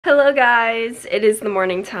Hello guys, it is the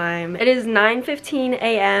morning time. It is 9:15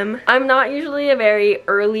 a.m. I'm not usually a very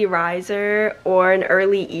early riser or an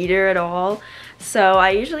early eater at all, so I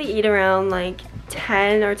usually eat around like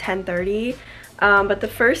 10 or 10:30. But the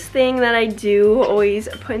first thing that I do always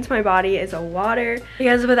put into my body is a water,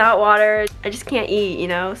 because without water I just can't eat, you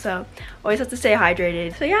know, so always have to stay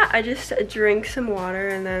hydrated. So yeah, I just drink some water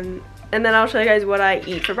and then I'll show you guys what I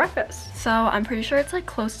eat for breakfast. So I'm pretty sure it's like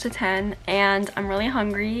close to 10 and I'm really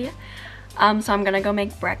hungry. So I'm gonna go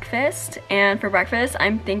make breakfast, and for breakfast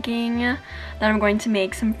I'm thinking that I'm going to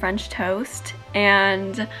make some French toast.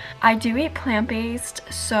 And I do eat plant-based,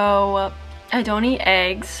 so I don't eat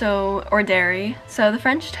eggs or dairy, so the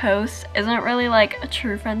French toast isn't really like a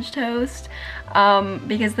true French toast,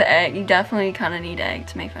 because the egg, you definitely kind of need egg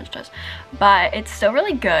to make French toast, but it's still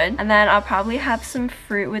really good. And then I'll probably have some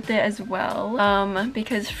fruit with it as well,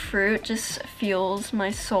 because fruit just fuels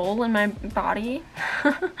my soul and my body.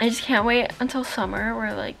 I just can't wait until summer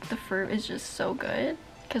where like the fruit is just so good,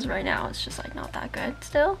 because right now it's just like not that good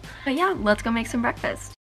still. But yeah, let's go make some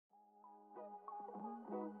breakfast.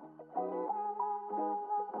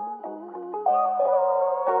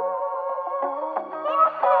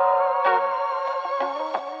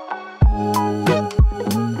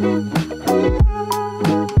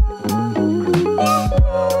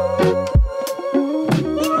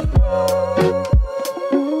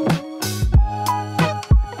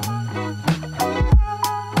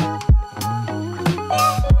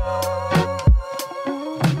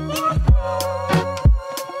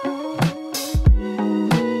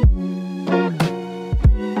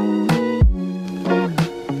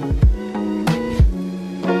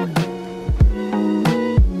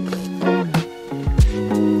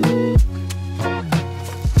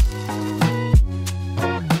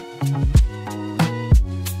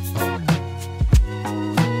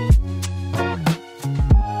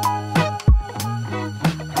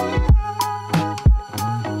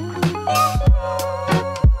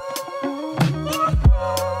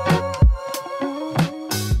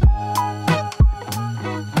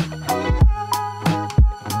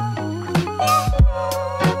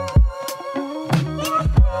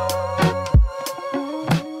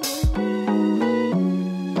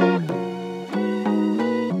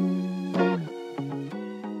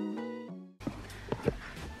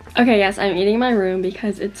 Okay, yes, I'm eating in my room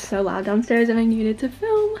because it's so loud downstairs and I needed to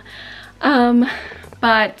film.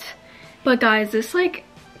 But guys, this like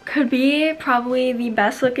could be probably the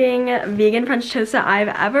best looking vegan French toast that I've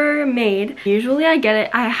ever made. Usually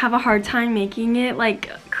I have a hard time making it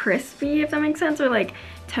like crispy, if that makes sense, or like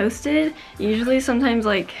toasted. Usually sometimes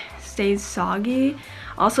like stays soggy.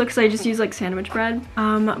 Also because I just use like sandwich bread.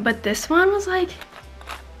 But this one was like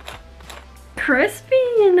crispy,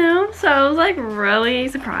 you know, so I was like really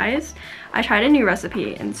surprised. I tried a new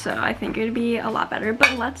recipe and so I think it would be a lot better,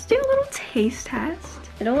 but let's do a little taste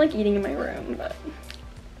test. I don't like eating in my room, but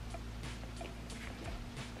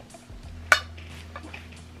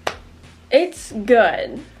it's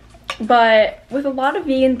good. But with a lot of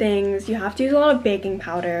vegan things you have to use a lot of baking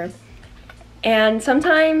powder, and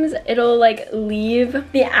sometimes it'll like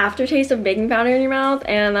leave the aftertaste of baking powder in your mouth,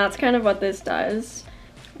 and that's kind of what this does.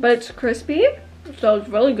 But it's crispy, so it's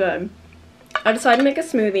really good. I decided to make a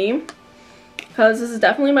smoothie because this is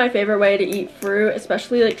definitely my favorite way to eat fruit,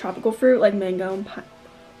 especially like tropical fruit like mango and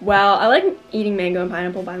well, I like eating mango and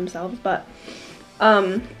pineapple by themselves, but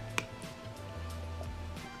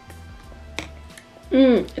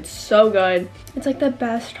it's so good. It's like the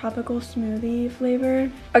best tropical smoothie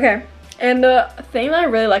flavor. Okay, and the thing that I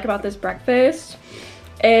really like about this breakfast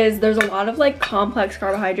is there's a lot of like complex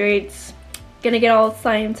carbohydrates. Gonna get all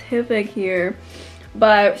scientific here,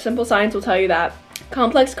 but simple science will tell you that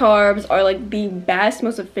complex carbs are like the best,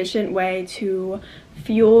 most efficient way to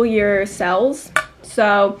fuel your cells.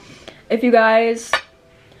 So if you guys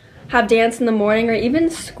have dance in the morning or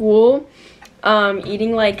even school,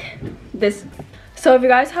 eating like this, so if you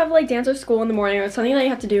guys have like dance or school in the morning or something that you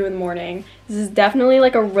have to do in the morning, this is definitely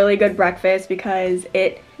like a really good breakfast because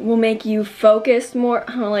it will make you focus more.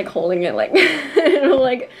 I don't like holding it like it'll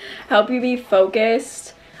like help you be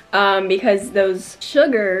focused, because those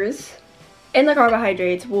sugars in the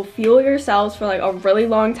carbohydrates will fuel your cells for like a really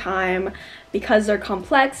long time because they're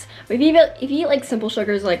complex. But if you eat like simple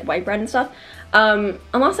sugars like white bread and stuff, I'm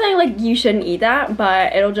not saying like you shouldn't eat that,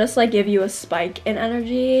 but it'll just like give you a spike in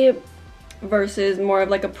energy versus more of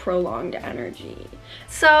like a prolonged energy.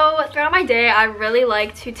 So throughout my day I really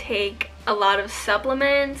like to take a lot of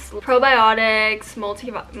supplements, probiotics,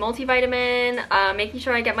 multivitamin, making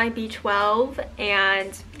sure I get my B12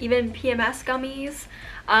 and even PMS gummies.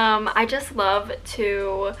 I just love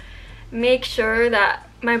to make sure that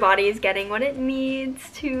my body is getting what it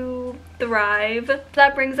needs to thrive.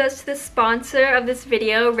 That brings us to the sponsor of this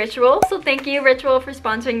video, Ritual. So thank you, Ritual, for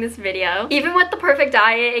sponsoring this video. Even with the perfect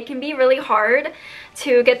diet, it can be really hard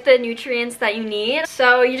to get the nutrients that you need.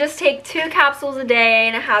 So you just take 2 capsules a day,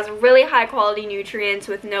 and it has really high quality nutrients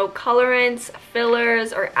with no colorants,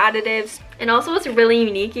 fillers, or additives. And also what's really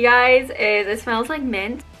unique, you guys, is it smells like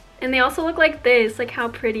mint. And they also look like this. Like, how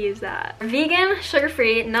pretty is that? Vegan,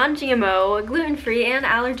 sugar-free, non-GMO, gluten-free, and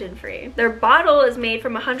allergen-free. Their bottle is made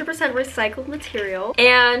from 100% recycled material.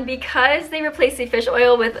 And because they replace the fish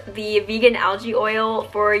oil with the vegan algae oil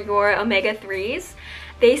for your omega-3s,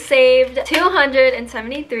 they saved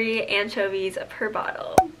 273 anchovies per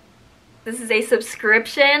bottle. This is a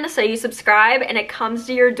subscription, so you subscribe and it comes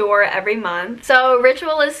to your door every month. So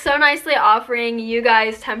Ritual is so nicely offering you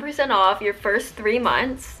guys 10% off your first 3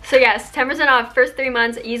 months. So yes, 10% off first 3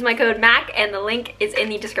 months. Use my code MAC and the link is in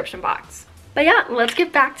the description box. But yeah, let's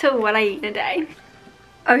get back to what I eat in a day.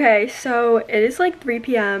 Okay, so it is like 3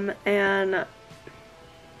 p.m. and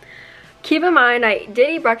keep in mind I did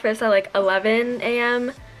eat breakfast at like 11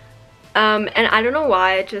 a.m. And I don't know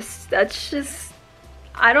why,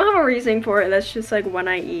 I don't have a reasoning for it. That's just like when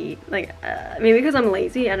I eat. Like maybe because I'm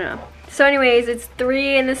lazy, I don't know. So anyways, it's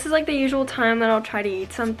 3 and this is like the usual time that I'll try to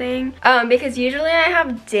eat something. Because usually I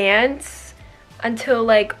have dance until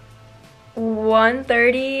like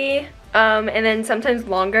 1:30, and then sometimes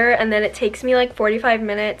longer, and then it takes me like 45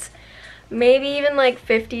 minutes, maybe even like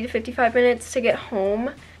 50 to 55 minutes to get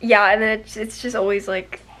home. Yeah, and then it's just always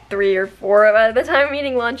like 3 or 4 by the time I'm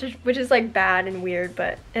eating lunch, which is like bad and weird,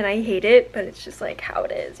 and I hate it, but it's just like how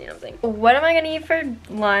it is, you know what I'm saying? What am I gonna eat for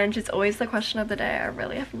lunch? It's always the question of the day. I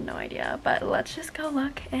really have no idea, but let's just go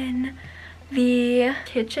look in the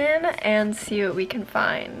kitchen and see what we can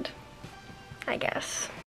find, I guess.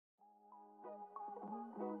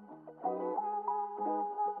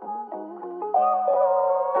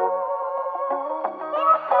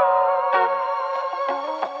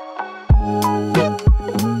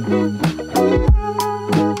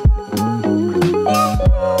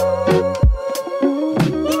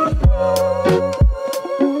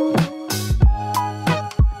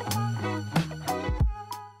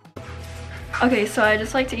 Okay, so I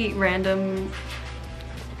just like to eat random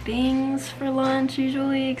things for lunch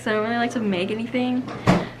usually because I don't really like to make anything.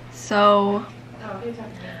 So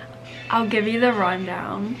I'll give you the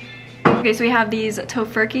rundown. Okay, so we have these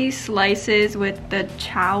tofurkey slices with the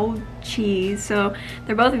chow cheese. So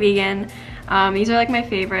they're both vegan. These are like my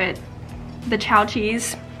favorite. The chow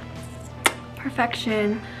cheese,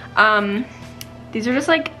 perfection. These are just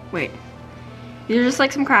like, these are just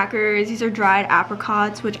like some crackers. These are dried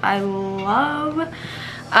apricots, which I love.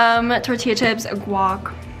 Tortilla chips,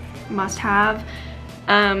 guac, must have.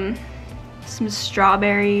 Some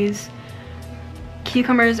strawberries,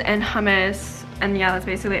 cucumbers, and hummus. And yeah, that's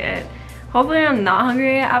basically it. Hopefully I'm not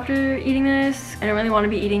hungry after eating this. I don't really want to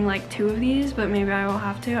be eating like 2 of these, but maybe I will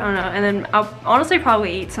have to. I don't know. And then I'll honestly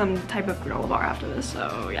probably eat some type of granola bar after this,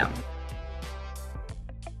 so yeah.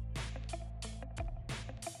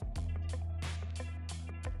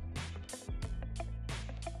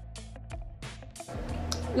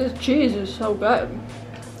 This cheese is so good.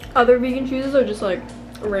 Other vegan cheeses are just like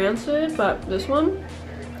rancid, but this one,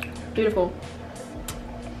 beautiful.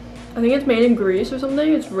 I think it's made in Greece or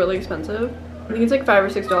something. It's really expensive. I think it's like $5 or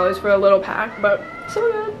 $6 for a little pack, but so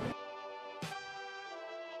good.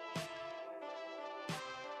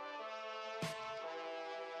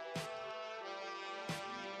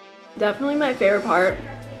 Definitely my favorite part,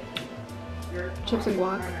 chips and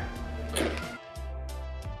guac.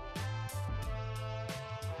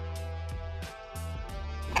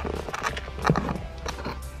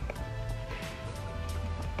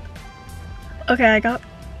 Okay, I got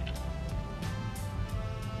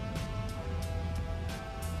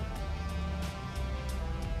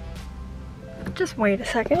just wait a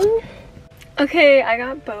second. Okay, I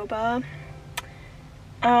got boba.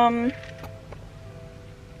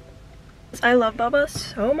 I love boba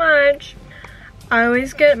so much. I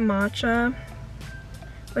always get matcha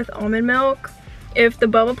with almond milk. If the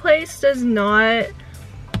boba place does not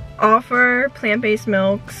offer plant-based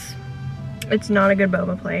milks, it's not a good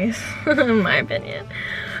boba place, in my opinion.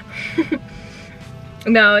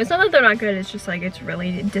 No, it's not that they're not good, it's just like, it's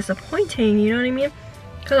really disappointing, you know what I mean?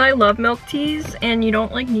 Because I love milk teas, and you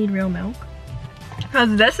don't like need real milk.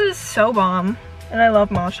 Because this is so bomb, and I love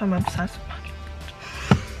matcha, I'm obsessed with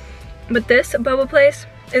matcha. But this boba place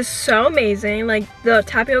is so amazing. Like, the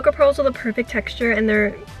tapioca pearls are the perfect texture, and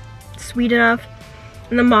they're sweet enough.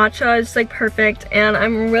 And the matcha is like perfect, and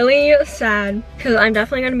I'm really sad because I'm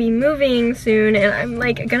definitely gonna be moving soon, and I'm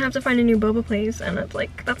like gonna have to find a new boba place, and it's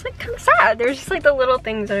like, that's like kind of sad. There's just like the little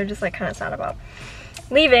things that are just like kind of sad about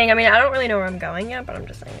leaving. I mean, I don't really know where I'm going yet, but I'm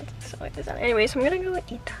just saying it's so like sad. Anyway, so I'm gonna go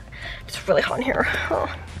eat that. It's really hot in here.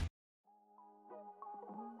 Oh.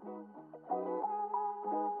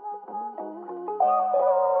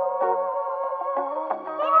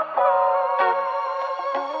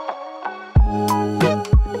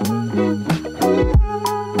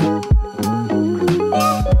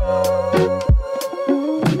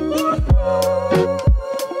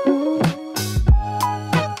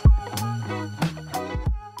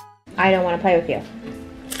 I don't want to play with you.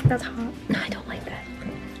 That's hot. No, I don't like that.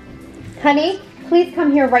 Honey, please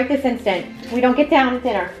come here right this instant. We don't get down at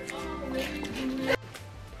dinner.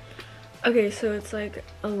 Okay, so it's like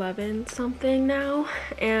 11 something now,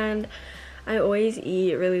 and I always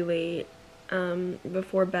eat really late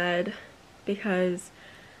before bed because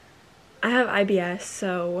I have IBS,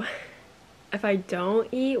 so if I don't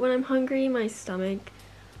eat when I'm hungry, my stomach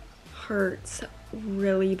hurts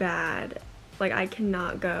really bad. Like, I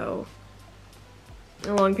cannot go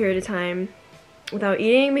a long period of time without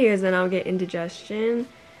eating because then I'll get indigestion.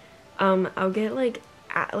 I'll get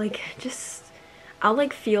I'll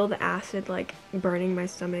like feel the acid like burning my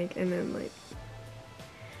stomach, and then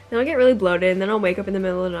I'll get really bloated, and then I'll wake up in the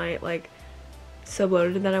middle of the night like so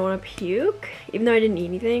bloated that I want to puke, even though I didn't eat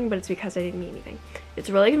anything, but it's because I didn't eat anything.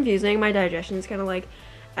 It's really confusing. My digestion is kind of like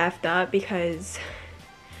effed up because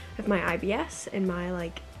of my IBS and my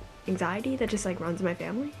like anxiety that just like runs in my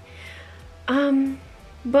family.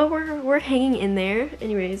 But we're hanging in there.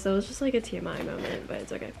 Anyways, that was just like a TMI moment, but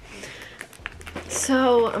it's okay.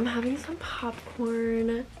 So I'm having some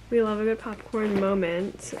popcorn. We love a good popcorn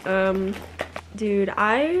moment. Dude,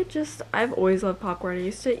 I've always loved popcorn. I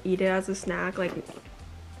used to eat it as a snack like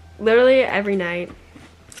literally every night.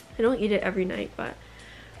 I don't eat it every night, but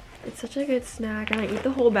it's such a good snack, and I eat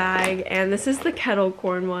the whole bag. And this is the kettle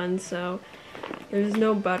corn one, so there's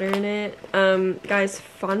no butter in it. Guys,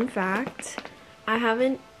 fun fact, I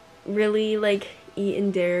haven't really like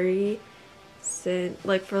eaten dairy since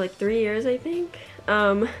like for like 3 years, I think.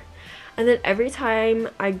 And then every time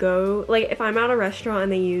I go, like if I'm at a restaurant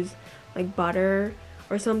and they use like butter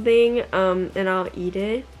or something, and I'll eat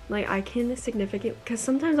it, like I can significantly, because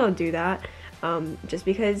sometimes I'll do that, just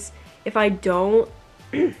because if I don't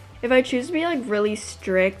if I choose to be like really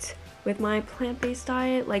strict with my plant-based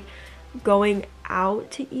diet, like going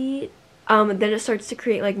out to eat, then it starts to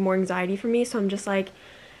create like more anxiety for me. So I'm just like,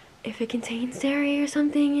 if it contains dairy or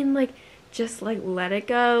something, and like just like let it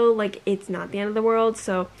go, like it's not the end of the world.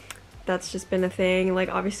 So that's just been a thing. Like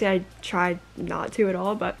obviously I tried not to at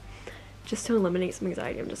all, but just to eliminate some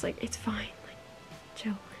anxiety, I'm just like, it's fine, like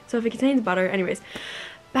chill. So if it contains butter, anyways,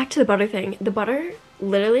 back to the butter thing. The butter,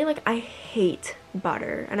 literally, like I hate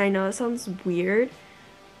butter, and I know that sounds weird,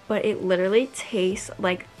 but it literally tastes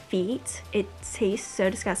like feet. It tastes so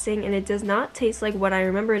disgusting, and it does not taste like what I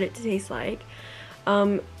remembered it to taste like.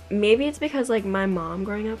 Maybe it's because like my mom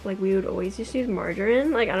growing up, like we would always just use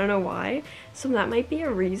margarine, like I don't know why, so that might be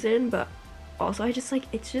a reason. But also I just like,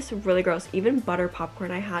 it's just really gross. Even butter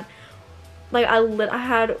popcorn I had, like I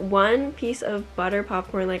had one piece of butter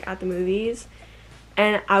popcorn like at the movies,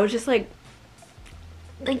 and I was just like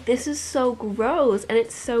this is so gross. And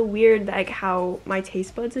it's so weird like how my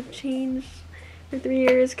taste buds have changed for 3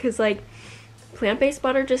 years, because like plant-based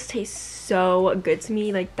butter just tastes so good to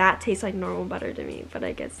me. Like that tastes like normal butter to me, but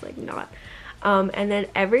I guess like not. And then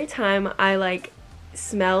every time I like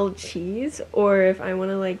smell cheese, or if I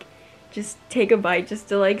want to like just take a bite just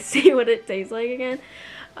to like see what it tastes like again,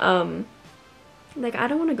 like I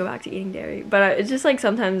don't want to go back to eating dairy, but it's just like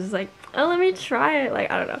sometimes it's like, oh, let me try it.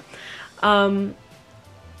 Like I don't know.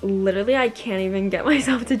 Literally I can't even get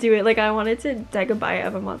myself to do it. Like I wanted to take a bite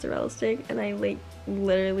of a mozzarella stick, and I like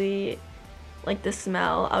literally, like the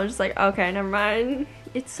smell, I was just like, okay, never mind.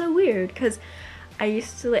 It's so weird because I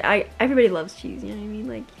used to like, everybody loves cheese, you know what I mean?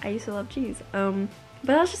 Like I used to love cheese. But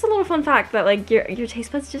that's just a little fun fact that like your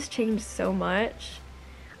taste buds just change so much.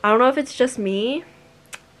 I don't know if it's just me,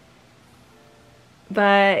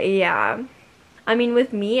 but yeah. I mean,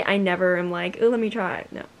 with me, I never am like, oh, let me try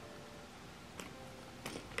it. No.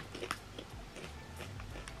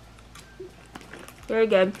 Very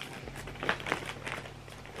good.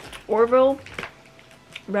 Orville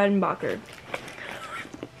Redenbacher.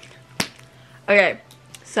 Okay,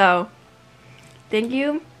 so thank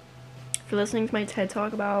you for listening to my TED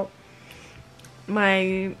Talk about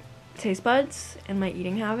my taste buds and my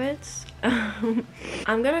eating habits. I'm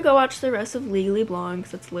gonna go watch the rest of Legally Blonde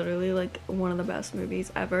because it's literally like one of the best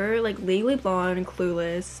movies ever. Like Legally Blonde,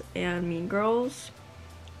 Clueless, and Mean Girls.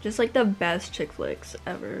 Just like the best chick flicks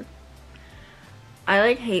ever. I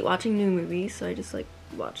like hate watching new movies, so I just like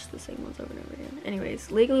watch the same ones over and over again.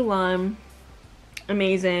 Anyways, Legally Blonde,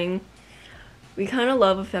 amazing. We kind of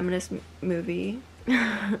love a feminist movie.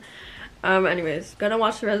 Anyways, gonna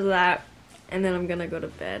watch the rest of that, and then I'm gonna go to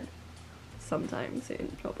bed sometime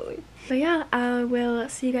soon, hopefully. But yeah, I will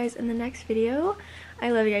see you guys in the next video.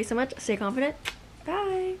 I love you guys so much. Stay confident.